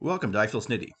Welcome to I Feel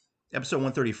Snitty, episode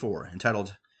 134,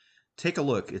 entitled Take a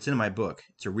Look, It's in My Book.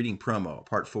 It's a Reading Promo,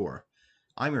 Part 4.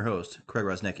 I'm your host, Craig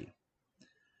Rosnicki.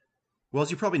 Well, as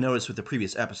you probably noticed with the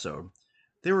previous episode,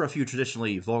 there were a few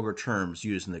traditionally vulgar terms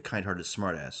used in the kind-hearted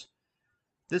smartass.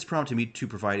 This prompted me to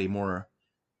provide a more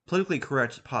politically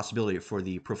correct possibility for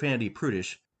the profanity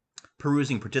prudish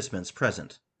perusing participants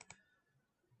present.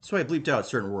 So I bleeped out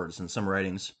certain words in some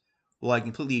writings, while I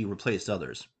completely replaced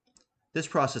others. This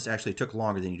process actually took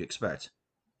longer than you'd expect.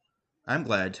 I'm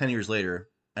glad, 10 years later,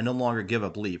 I no longer give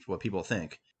a bleep what people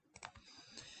think,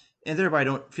 and thereby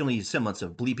don't feel any semblance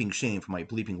of bleeping shame for my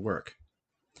bleeping work.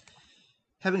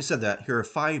 Having said that, here are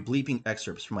 5 bleeping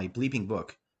excerpts from my bleeping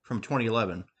book from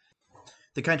 2011,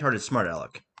 The Kind-Hearted Smart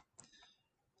Aleck.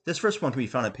 This first one can be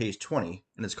found on page 20,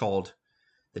 and it's called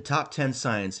The Top 10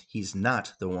 Signs He's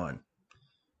Not the One.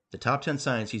 The Top 10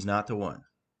 Signs He's Not the One.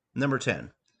 Number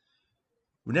 10.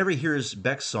 Whenever he hears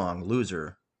Beck's song,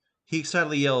 Loser, he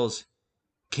excitedly yells,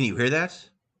 "Can you hear that?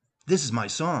 This is my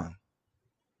song."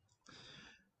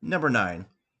 Number 9.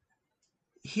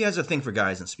 He has a thing for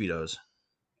guys in Speedos.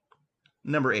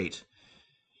 Number 8.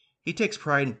 He takes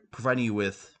pride in providing you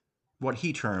with what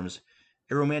he terms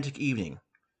a romantic evening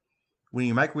when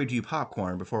you microwave you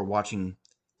popcorn before watching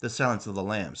The Silence of the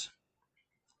Lambs.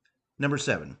 Number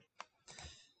 7.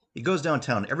 He goes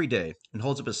downtown every day and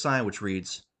holds up a sign which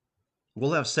reads,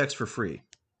 "We'll have sex for free."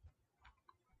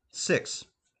 6.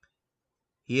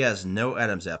 He has no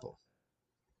Adam's apple.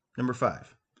 Number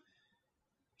 5.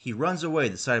 He runs away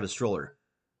the side of a stroller.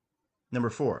 Number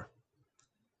 4.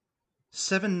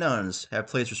 7 nuns have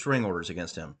placed restraining orders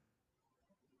against him.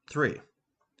 3.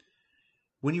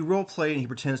 When you role play and he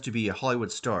pretends to be a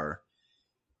Hollywood star,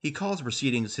 he calls the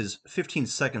proceedings his 15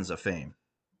 seconds of fame.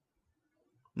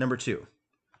 Number 2.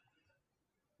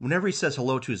 Whenever he says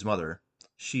hello to his mother,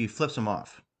 she flips him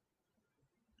off.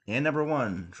 And number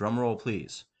 1, drumroll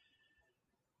please.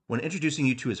 When introducing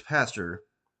you to his pastor,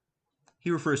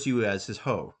 he refers to you as his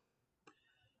hoe.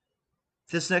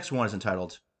 This next one is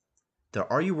entitled, The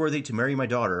Are You Worthy to Marry My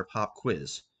Daughter Pop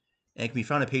Quiz, and can be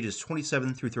found on pages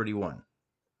 27 through 31.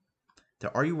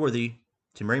 The Are You Worthy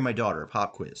to Marry My Daughter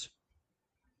Pop Quiz.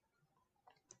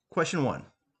 Question 1.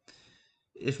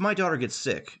 If my daughter gets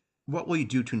sick, what will you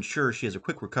do to ensure she has a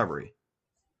quick recovery?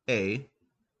 A.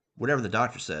 Whatever the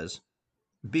doctor says.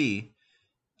 B.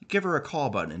 Give her a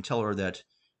call button and tell her that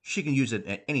she can use it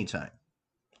at any time.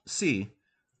 C.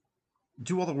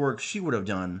 Do all the work she would have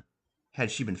done had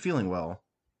she been feeling well.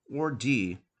 Or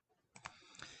D.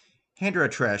 Hand her a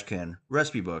trash can,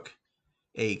 recipe book,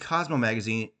 a Cosmo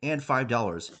magazine, and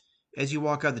 $5 as you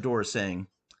walk out the door saying,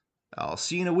 "I'll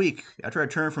see you in a week after I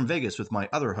return from Vegas with my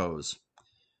other hose."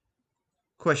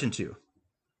 Question 2.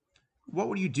 What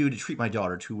would you do to treat my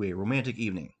daughter to a romantic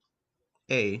evening?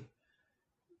 A.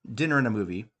 Dinner and a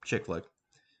movie, chick flick.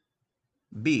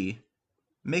 B.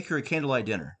 Make her a candlelight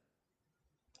dinner.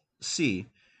 C.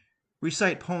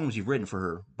 Recite poems you've written for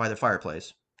her by the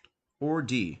fireplace. Or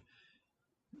D.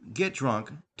 Get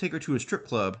drunk, take her to a strip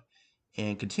club,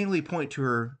 and continually point to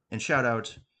her and shout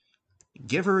out,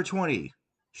 "Give her a 20.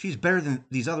 She's better than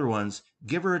these other ones.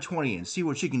 Give her a 20 and see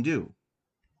what she can do."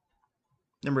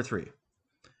 Number 3.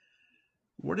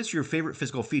 What is your favorite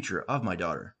physical feature of my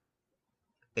daughter?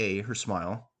 A. Her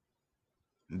smile.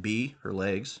 B. Her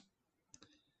legs.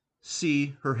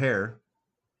 C. Her hair.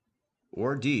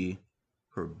 Or D.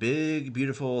 Her big,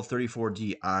 beautiful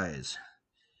 34D eyes.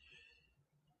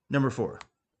 Number 4.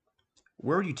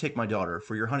 Where would you take my daughter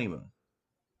for your honeymoon?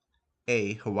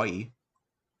 A. Hawaii.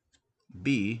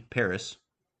 B. Paris.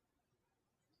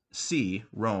 C.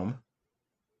 Rome.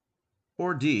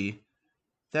 Or D.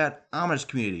 That Amish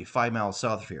community 5 miles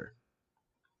south of here.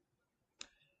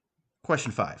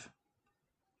 Question 5.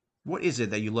 What is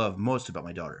it that you love most about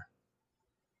my daughter?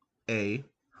 A.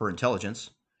 Her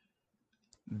intelligence.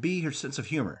 B. Her sense of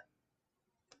humor.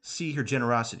 C. Her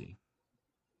generosity.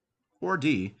 Or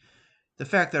D. The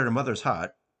fact that her mother's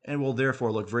hot and will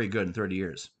therefore look very good in 30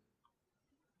 years.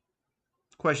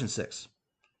 Question 6.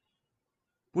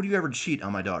 Would you ever cheat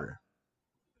on my daughter?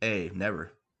 A.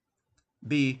 Never.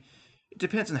 B. It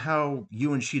depends on how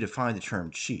you and she define the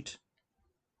term cheat.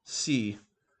 C.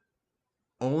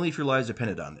 Only if your lives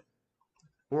depended on it.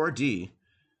 Or D.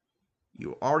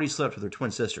 You already slept with her twin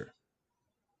sister.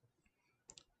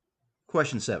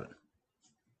 Question 7.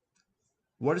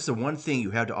 What is the one thing you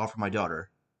have to offer my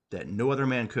daughter that no other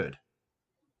man could?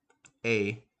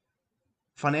 A.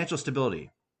 Financial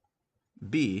stability.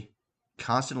 B.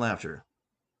 Constant laughter.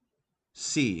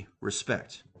 C.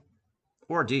 Respect.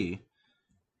 Or D.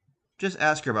 Just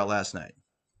ask her about last night.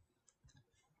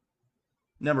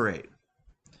 Number 8.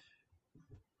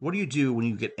 What do you do when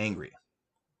you get angry?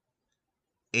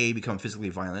 A. Become physically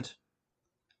violent.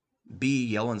 B.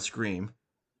 Yell and scream.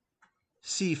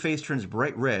 C. Face turns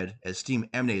bright red as steam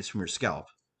emanates from your scalp.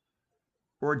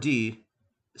 Or D.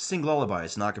 Sing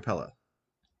lullabies in a cappella.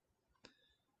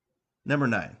 Number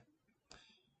 9.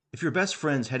 If your best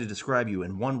friends had to describe you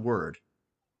in one word,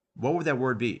 what would that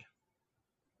word be?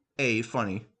 A.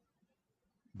 Funny.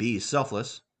 B.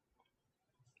 Selfless.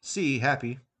 C.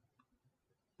 Happy.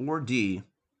 Or D.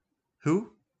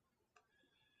 Who?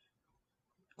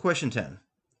 Question 10.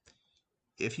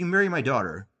 If you marry my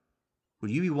daughter,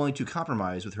 would you be willing to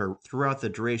compromise with her throughout the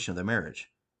duration of the marriage?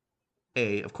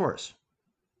 A. Of course.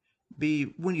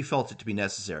 B. When you felt it to be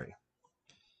necessary.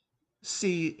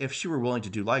 C. If she were willing to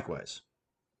do likewise.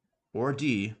 Or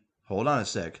D. Hold on a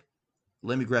sec.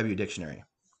 Let me grab you a dictionary.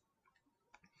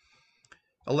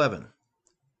 11.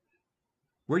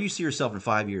 Where do you see yourself in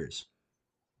 5 years?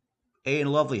 A. In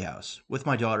a lovely house, with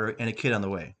my daughter and a kid on the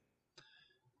way.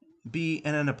 B.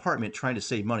 In an apartment trying to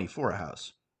save money for a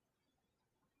house.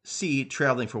 C.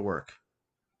 Traveling for work.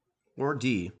 Or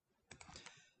D.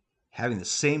 Having the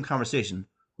same conversation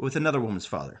with another woman's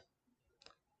father.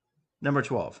 Number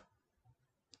 12.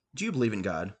 Do you believe in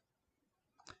God?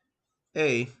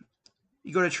 A.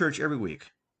 You go to church every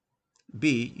week.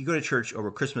 B. You go to church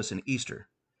over Christmas and Easter.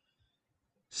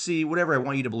 C. Whatever I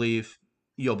want you to believe,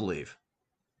 you'll believe.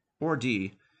 Or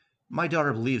D. My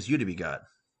daughter believes you to be God.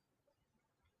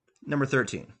 Number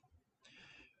 13.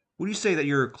 Would you say that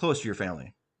you're close to your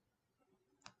family?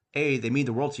 A. They mean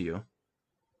the world to you.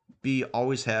 B.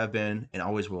 Always have been and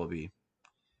always will be.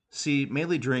 C.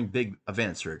 Mainly during big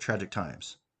events or tragic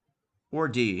times. Or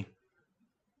D.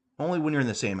 Only when you're in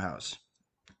the same house.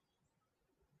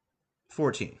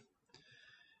 14.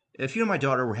 If you and my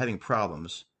daughter were having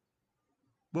problems,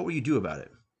 what would you do about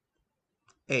it?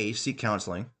 A. Seek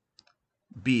counseling.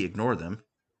 B. Ignore them.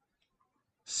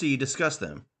 C. Discuss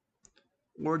them.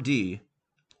 Or D.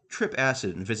 Trip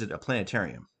acid and visit a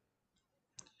planetarium.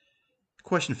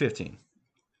 Question 15.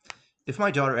 If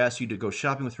my daughter asked you to go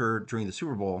shopping with her during the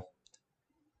Super Bowl,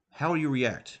 how would you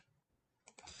react?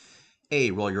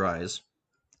 A. Roll your eyes.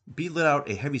 B. Let out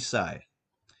a heavy sigh.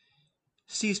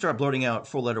 C. Start blurting out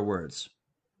full-letter words.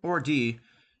 Or D.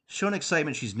 Show an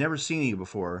excitement she's never seen in you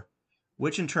before,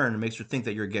 which in turn makes her think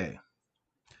that you're gay.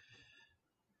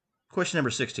 Question number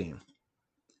 16.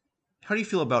 How do you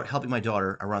feel about helping my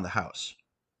daughter around the house?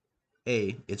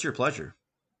 A. It's your pleasure.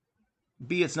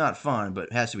 B. It's not fun, but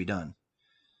it has to be done.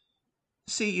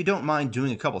 C. You don't mind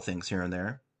doing a couple things here and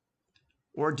there.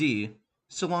 Or D.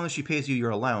 So long as she pays you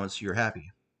your allowance, you're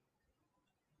happy.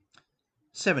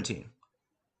 17.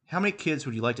 How many kids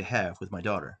would you like to have with my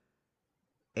daughter?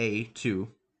 A. 2.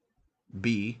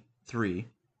 B. 3.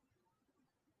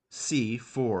 C.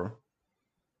 4.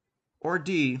 Or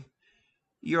D.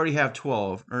 You already have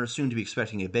 12 and are soon to be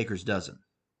expecting a baker's dozen.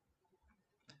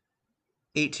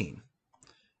 18.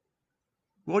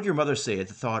 What would your mother say at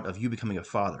the thought of you becoming a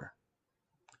father?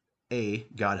 A.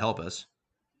 God help us.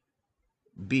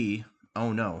 B.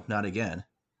 Oh no, not again.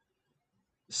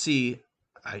 C.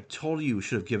 I told you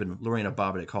should have given Lorena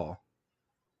Bobbitt a call.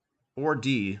 Or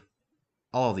D.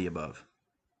 All of the above.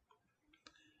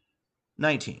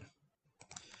 19.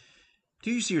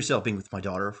 Do you see yourself being with my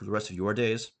daughter for the rest of your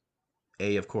days?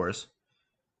 A. Of course.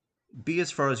 B. As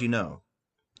far as you know.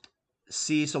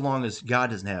 C. So long as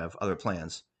God doesn't have other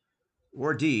plans.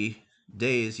 Or D.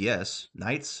 Days, yes.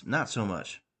 Nights, not so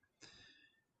much.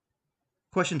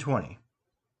 Question 20.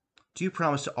 Do you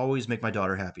promise to always make my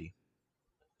daughter happy?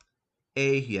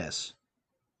 A. Yes.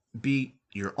 B.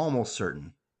 You're almost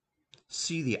certain.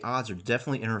 C. The odds are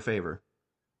definitely in her favor.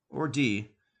 Or D.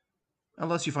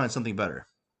 Unless you find something better.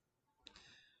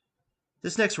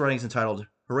 This next writing is entitled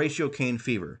Horatio Caine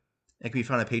Fever and can be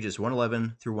found on pages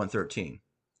 111 through 113.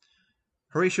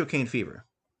 Horatio Caine Fever.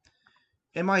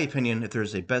 In my opinion, if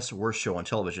there's a best worst show on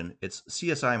television, it's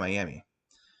CSI Miami.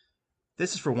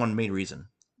 This is for one main reason: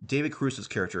 David Caruso's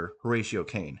character, Horatio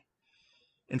Caine.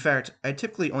 In fact, I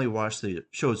typically only watch the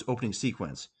show's opening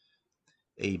sequence.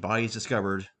 A body is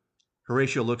discovered.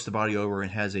 Horatio looks the body over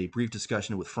and has a brief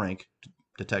discussion with Frank,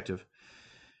 detective.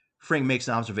 Frank makes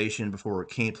an observation before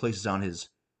Caine places on his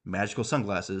magical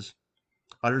sunglasses,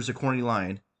 utters a corny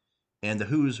line, and the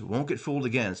Who's Won't Get Fooled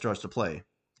Again starts to play.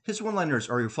 His one-liners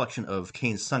are a reflection of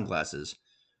Caine's sunglasses,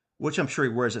 which I'm sure he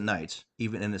wears at night,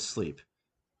 even in his sleep.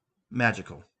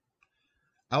 Magical.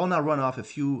 I will now run off a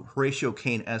few Horatio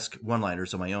Caine-esque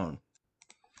one-liners of my own.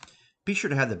 Be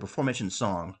sure to have the before-mentioned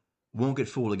song, Won't Get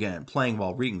Fooled Again, playing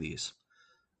while reading these.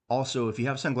 Also, if you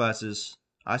have sunglasses,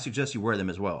 I suggest you wear them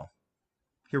as well.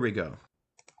 Here we go.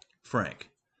 Frank.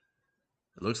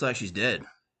 It looks like she's dead.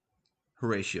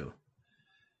 Horatio.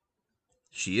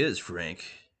 She is, Frank,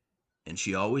 and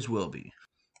she always will be.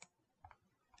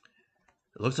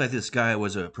 It looks like this guy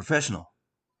was a professional.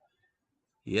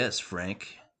 Yes,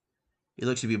 Frank. He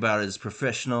looks to be about as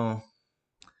professional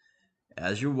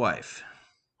as your wife.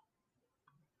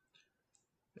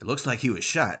 It looks like he was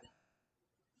shot.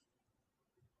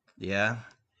 Yeah,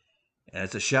 and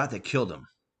it's a shot that killed him.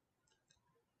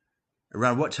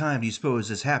 Around what time do you suppose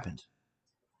this happened?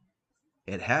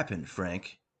 It happened,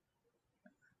 Frank,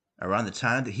 around the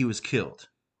time that he was killed.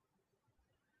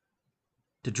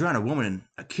 To drown a woman in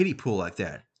a kiddie pool like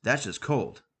that, that's just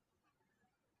cold.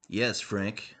 Yes,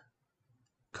 Frank.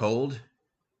 Cold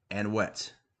and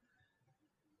wet.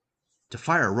 To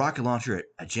fire a rocket launcher at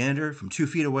a janitor from 2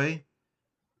 feet away?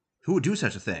 Who would do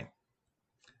such a thing?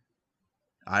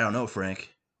 I don't know,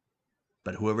 Frank.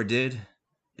 But whoever did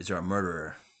is our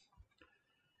murderer.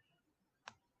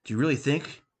 Do you really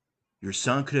think your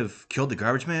son could have killed the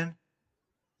garbage man?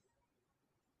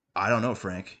 I don't know,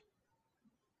 Frank.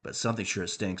 But something sure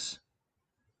stinks.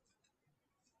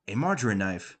 A margarine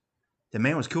knife. The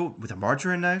man was killed with a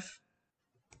margarine knife?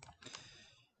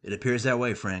 It appears that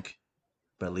way, Frank.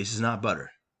 But at least it's not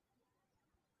butter.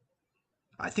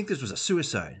 I think this was a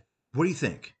suicide. What do you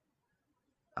think?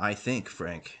 I think,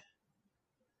 Frank,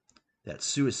 that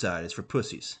suicide is for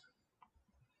pussies.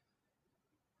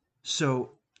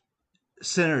 So,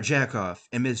 Senator Jackoff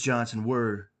and Ms. Johnson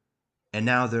were, and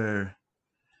now they're.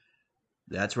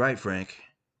 That's right, Frank.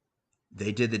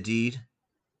 They did the deed,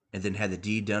 and then had the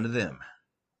deed done to them.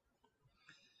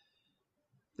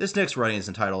 This next writing is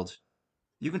entitled,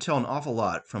 You Can Tell an Awful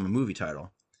Lot from a Movie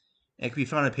Title, and can be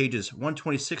found on pages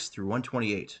 126 through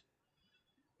 128.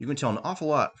 You can tell an awful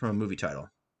lot from a movie title.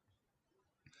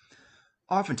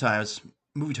 Oftentimes,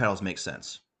 movie titles make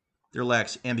sense. There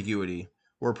lacks ambiguity,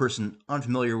 or a person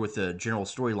unfamiliar with the general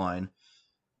storyline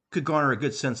could garner a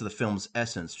good sense of the film's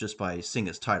essence just by seeing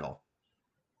its title.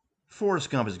 Forrest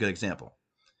Gump is a good example,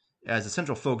 as the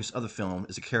central focus of the film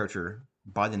is a character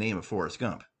by the name of Forrest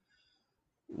Gump.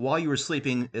 While You Were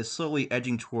Sleeping is slowly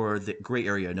edging toward the gray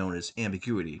area known as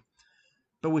ambiguity,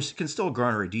 but which can still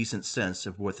garner a decent sense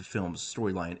of what the film's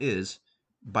storyline is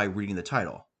by reading the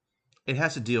title. It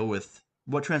has to deal with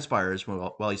what transpires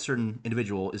while a certain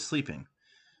individual is sleeping.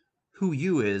 Who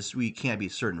you is, we can't be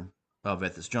certain of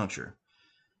at this juncture.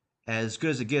 As Good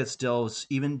as It Gets delves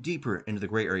even deeper into the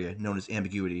gray area known as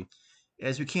ambiguity,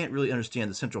 as we can't really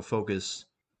understand the central focus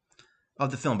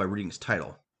of the film by reading its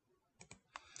title.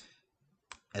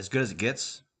 As good as it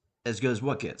gets? As good as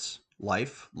what gets?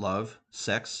 Life, love,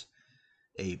 sex,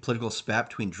 a political spat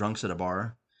between drunks at a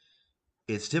bar?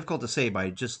 It's difficult to say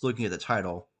by just looking at the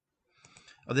title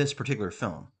of this particular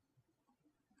film.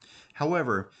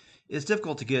 However, it's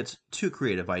difficult to get too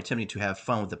creative by attempting to have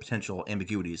fun with the potential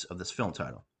ambiguities of this film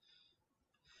title.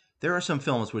 There are some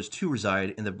films which too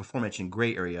reside in the aforementioned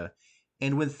gray area,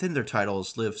 and within their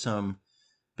titles live some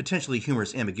potentially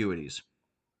humorous ambiguities.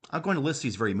 I'm going to list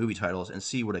these very movie titles and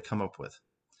see what I come up with.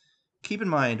 Keep in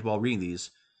mind, while reading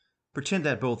these, pretend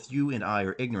that both you and I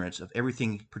are ignorant of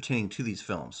everything pertaining to these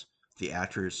films, the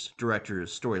actors,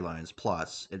 directors, storylines,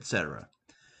 plots, etc.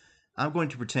 I'm going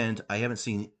to pretend I haven't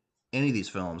seen any of these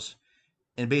films,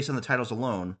 and based on the titles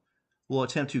alone, will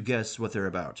attempt to guess what they're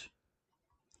about.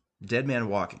 Dead Man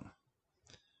Walking.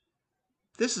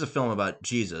 This is a film about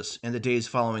Jesus and the days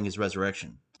following his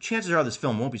resurrection. Chances are this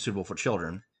film won't be suitable for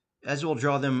children, as it will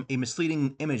draw them a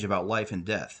misleading image about life and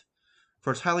death,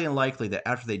 for it's highly unlikely that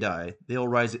after they die, they will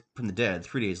rise from the dead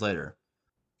 3 days later.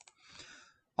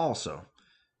 Also,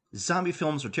 zombie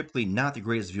films are typically not the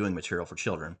greatest viewing material for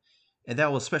children, and that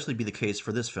will especially be the case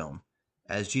for this film,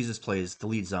 as Jesus plays the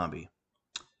lead zombie.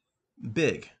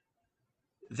 Big.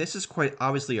 This is quite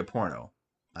obviously a porno.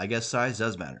 I guess size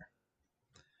does matter.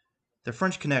 The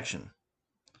French Connection.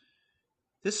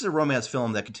 This is a romance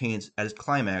film that contains at its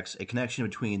climax a connection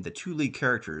between the two lead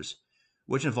characters,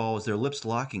 which involves their lips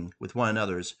locking with one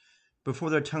another's before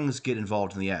their tongues get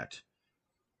involved in the act.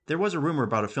 There was a rumor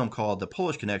about a film called The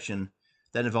Polish Connection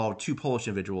that involved two Polish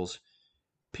individuals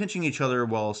pinching each other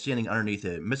while standing underneath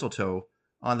a mistletoe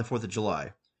on the 4th of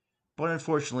July, but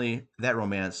unfortunately, that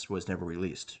romance was never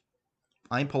released.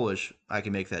 I'm Polish, I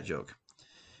can make that joke.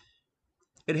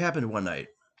 It happened one night.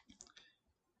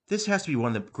 This has to be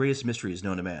one of the greatest mysteries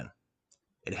known to man.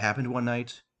 It happened one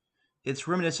night. It's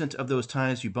reminiscent of those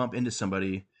times you bump into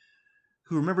somebody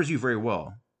who remembers you very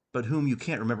well, but whom you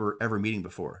can't remember ever meeting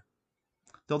before.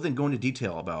 They'll then go into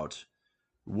detail about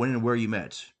when and where you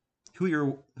met, who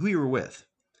you were with,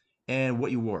 and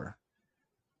what you wore.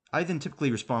 I then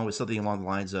typically respond with something along the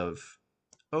lines of,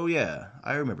 "Oh yeah,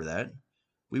 I remember that.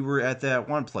 We were at that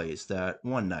one place that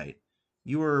one night.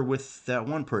 You were with that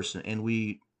one person, and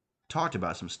we talked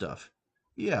about some stuff.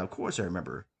 Yeah, of course I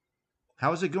remember.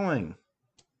 How's it going?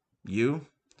 You?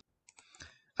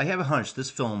 I have a hunch this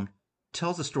film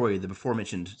tells the story of the before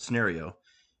mentioned scenario,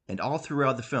 and all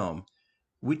throughout the film,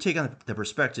 we take on the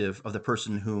perspective of the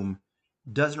person whom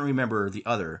doesn't remember the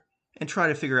other and try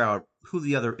to figure out who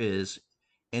the other is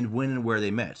and when and where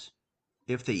they met,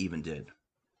 if they even did.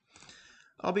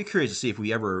 I'll be curious to see if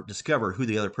we ever discover who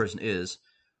the other person is,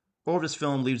 or if this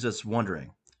film leaves us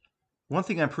wondering. One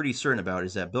thing I'm pretty certain about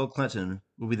is that Bill Clinton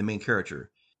will be the main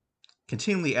character,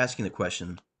 continually asking the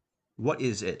question, what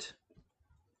is it?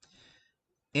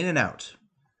 In and Out.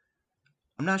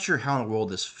 I'm not sure how in the world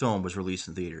this film was released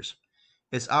in theaters.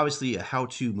 It's obviously a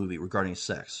how-to movie regarding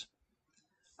sex.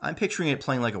 I'm picturing it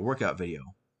playing like a workout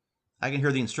video. I can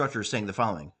hear the instructor saying the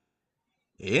following: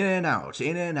 in and out,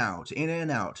 in and out, in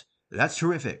and out. That's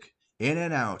terrific. In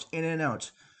and out, in and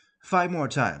out. 5 more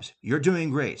times. You're doing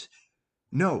great.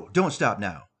 No, don't stop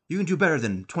now. You can do better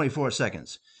than 24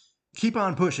 seconds. Keep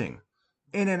on pushing.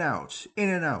 In and out, in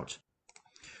and out.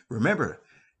 Remember,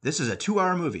 this is a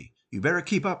 2-hour movie. You better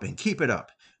keep up and keep it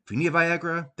up. If you need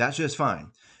Viagra, that's just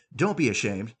fine. Don't be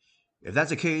ashamed. If that's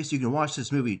the case, you can watch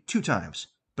this movie 2 times,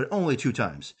 but only 2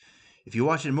 times. If you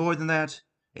watch it more than that,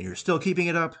 and you're still keeping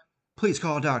it up, please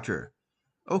call a doctor.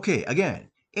 Okay, again.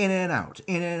 In and out,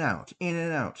 in and out, in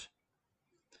and out.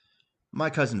 My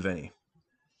Cousin Vinny.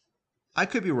 I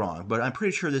could be wrong, but I'm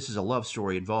pretty sure this is a love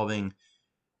story involving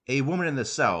a woman in the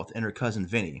South and her cousin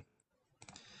Vinny.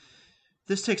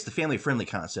 This takes the family-friendly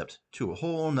concept to a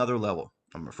whole nother level,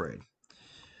 I'm afraid.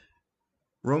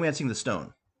 Romancing the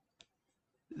Stone.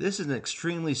 This is an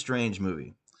extremely strange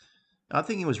movie. I'm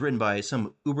thinking it was written by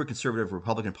some uber-conservative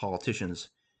Republican politicians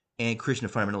and Christian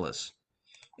fundamentalists,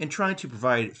 and trying to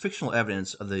provide fictional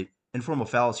evidence of the informal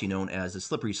fallacy known as the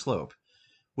slippery slope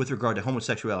with regard to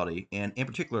homosexuality and, in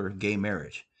particular, gay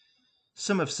marriage.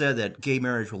 Some have said that gay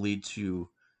marriage will lead to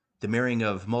the marrying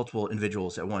of multiple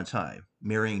individuals at one time,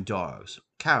 marrying dogs,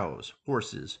 cows,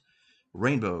 horses,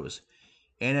 rainbows,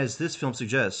 and as this film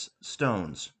suggests,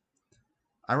 stones.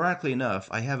 Ironically enough,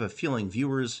 I have a feeling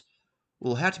viewers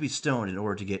will have to be stoned in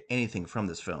order to get anything from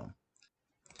this film.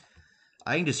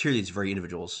 I can just hear these very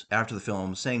individuals after the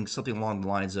film saying something along the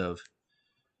lines of,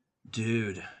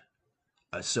 "Dude,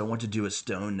 I so want to do a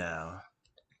stone now."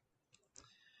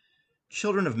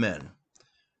 Children of Men.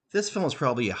 This film is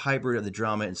probably a hybrid of the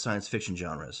drama and science fiction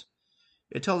genres.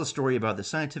 It tells a story about the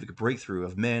scientific breakthrough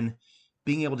of men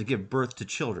being able to give birth to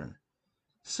children.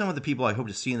 Some of the people I hope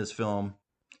to see in this film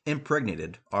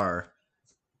impregnated are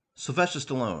Sylvester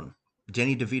Stallone,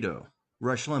 Danny DeVito,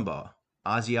 Rush Limbaugh,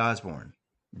 Ozzy Osbourne,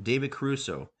 David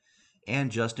Caruso,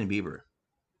 and Justin Bieber.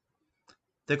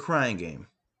 The Crying Game.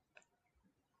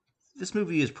 This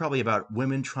movie is probably about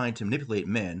women trying to manipulate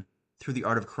men through the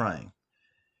art of crying.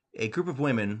 A group of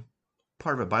women,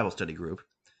 part of a Bible study group,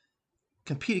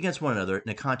 compete against one another in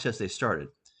a contest they started.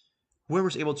 Whoever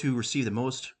is able to receive the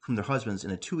most from their husbands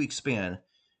in a 2-week span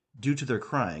due to their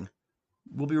crying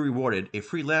will be rewarded a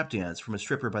free lap dance from a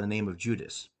stripper by the name of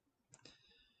Judas.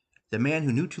 The Man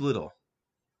Who Knew Too Little.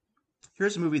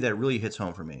 Here's a movie that really hits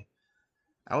home for me.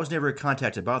 I was never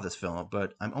contacted about this film,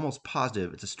 but I'm almost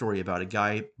positive it's a story about a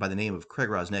guy by the name of Craig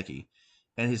Rosnicki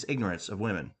and his ignorance of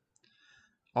women.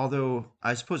 Although,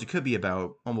 I suppose it could be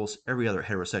about almost every other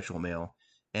heterosexual male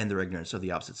and their ignorance of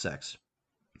the opposite sex.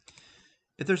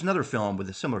 If there's another film with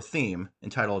a similar theme,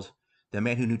 entitled The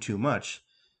Man Who Knew Too Much,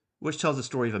 which tells the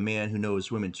story of a man who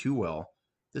knows women too well,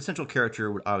 the central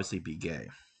character would obviously be gay.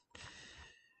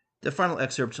 The final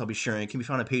excerpt I'll be sharing can be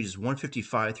found on pages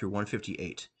 155 through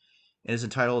 158, and is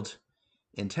entitled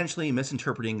Intentionally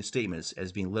Misinterpreting Statements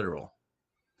as Being Literal.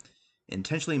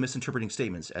 Intentionally misinterpreting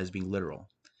statements as being literal.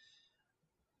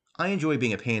 I enjoy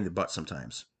being a pain in the butt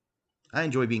sometimes. I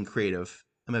enjoy being creative.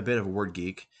 I'm a bit of a word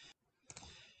geek.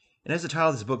 And as the title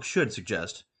of this book should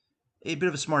suggest, a bit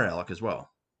of a smart aleck as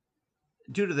well.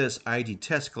 Due to this, I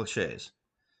detest cliches.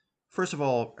 First of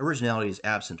all, originality is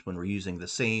absent when we're using the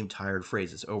same tired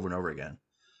phrases over and over again.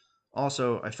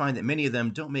 Also, I find that many of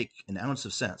them don't make an ounce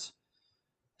of sense.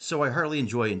 So I heartily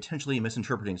enjoy intentionally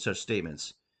misinterpreting such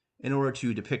statements in order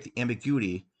to depict the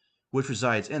ambiguity which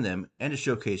resides in them and to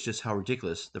showcase just how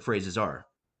ridiculous the phrases are.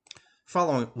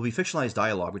 Following will be fictionalized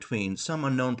dialogue between some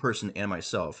unknown person and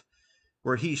myself,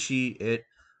 where he, she, it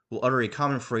will utter a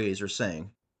common phrase or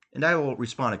saying, and I will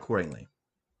respond accordingly.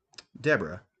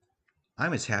 Deborah,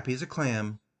 I'm as happy as a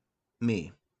clam.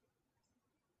 Me.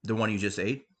 The one you just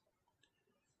ate?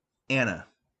 Anna,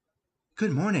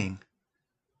 good morning.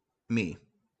 Me.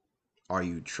 Are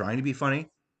you trying to be funny?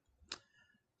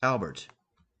 Albert,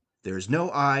 there's no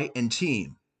I in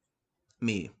team.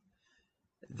 Me.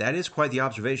 That is quite the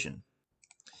observation.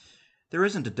 There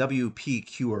isn't a W, P,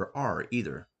 Q, or R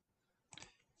either.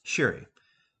 Sherry.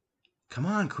 Come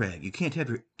on, Craig. You can't have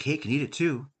your cake and eat it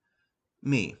too.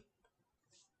 Me.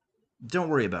 Don't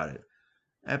worry about it.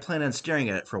 I plan on staring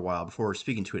at it for a while before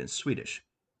speaking to it in Swedish.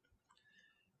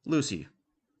 Lucy.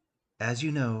 As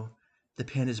you know, the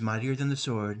pen is mightier than the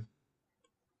sword.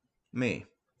 Me.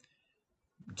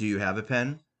 Do you have a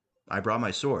pen? I brought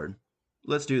my sword.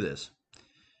 Let's do this.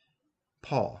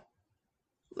 Paul.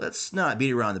 Let's not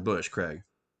beat around the bush, Craig.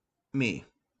 Me.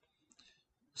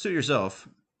 Suit yourself.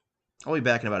 I'll be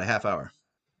back in about a half hour.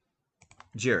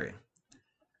 Jerry.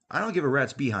 I don't give a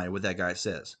rat's behind what that guy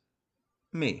says.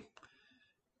 Me.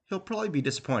 He'll probably be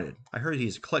disappointed. I heard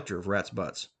he's a collector of rats'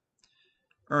 butts.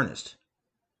 Ernest.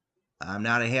 I'm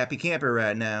not a happy camper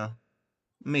right now.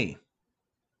 Me.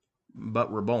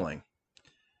 But we're bowling.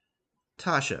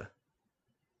 Tasha.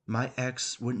 My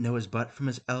ex wouldn't know his butt from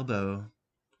his elbow.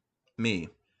 Me.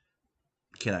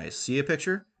 Can I see a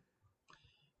picture?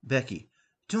 Becky.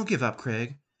 Don't give up,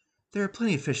 Craig. There are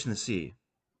plenty of fish in the sea.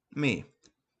 Me.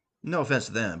 No offense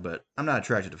to them, but I'm not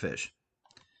attracted to fish.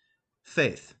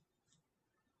 Faith.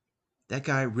 That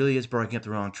guy really is barking up the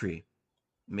wrong tree.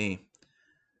 Me.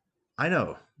 I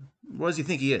know. What does he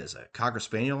think he is? A cocker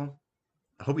spaniel?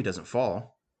 I hope he doesn't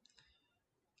fall.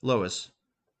 Lois.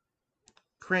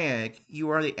 Craig, you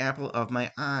are the apple of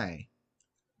my eye.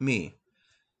 Me.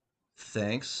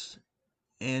 Thanks.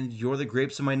 And you're the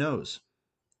grapes of my nose.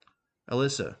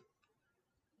 Alyssa.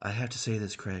 I have to say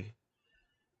this, Craig.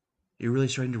 You're really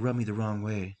starting to rub me the wrong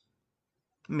way.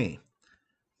 Me.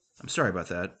 I'm sorry about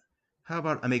that. How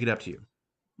about I make it up to you?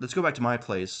 Let's go back to my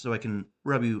place so I can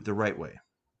rub you the right way.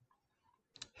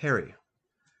 Harry.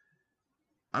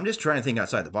 I'm just trying to think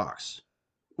outside the box.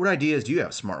 What ideas do you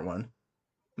have, smart one?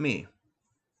 Me.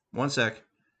 One sec.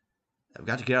 I've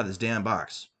got to get out of this damn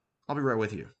box. I'll be right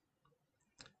with you.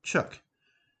 Chuck.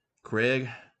 Craig,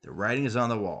 the writing is on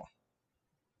the wall.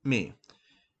 Me.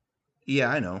 Yeah,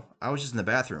 I know. I was just in the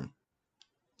bathroom.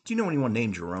 Do you know anyone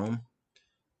named Jerome?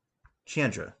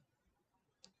 Chandra.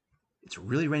 It's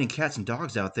really raining cats and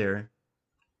dogs out there.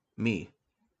 Me.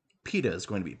 PETA is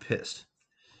going to be pissed.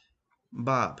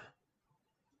 Bob.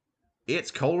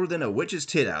 It's colder than a witch's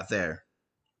tit out there.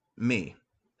 Me.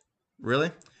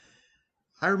 Really?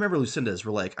 I remember Lucinda's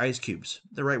were like ice cubes.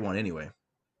 The right one, anyway.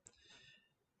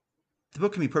 The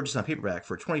book can be purchased on paperback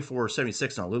for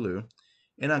 $24.76 on Lulu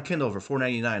and on Kindle for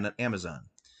 $4.99 on Amazon.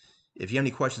 If you have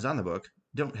any questions on the book,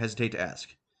 don't hesitate to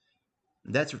ask.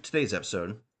 That's for today's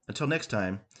episode. Until next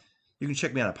time, you can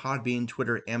check me out on Podbean,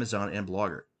 Twitter, Amazon, and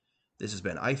Blogger. This has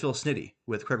been I Feel Snitty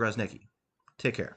with Craig Rosnicki. Take care.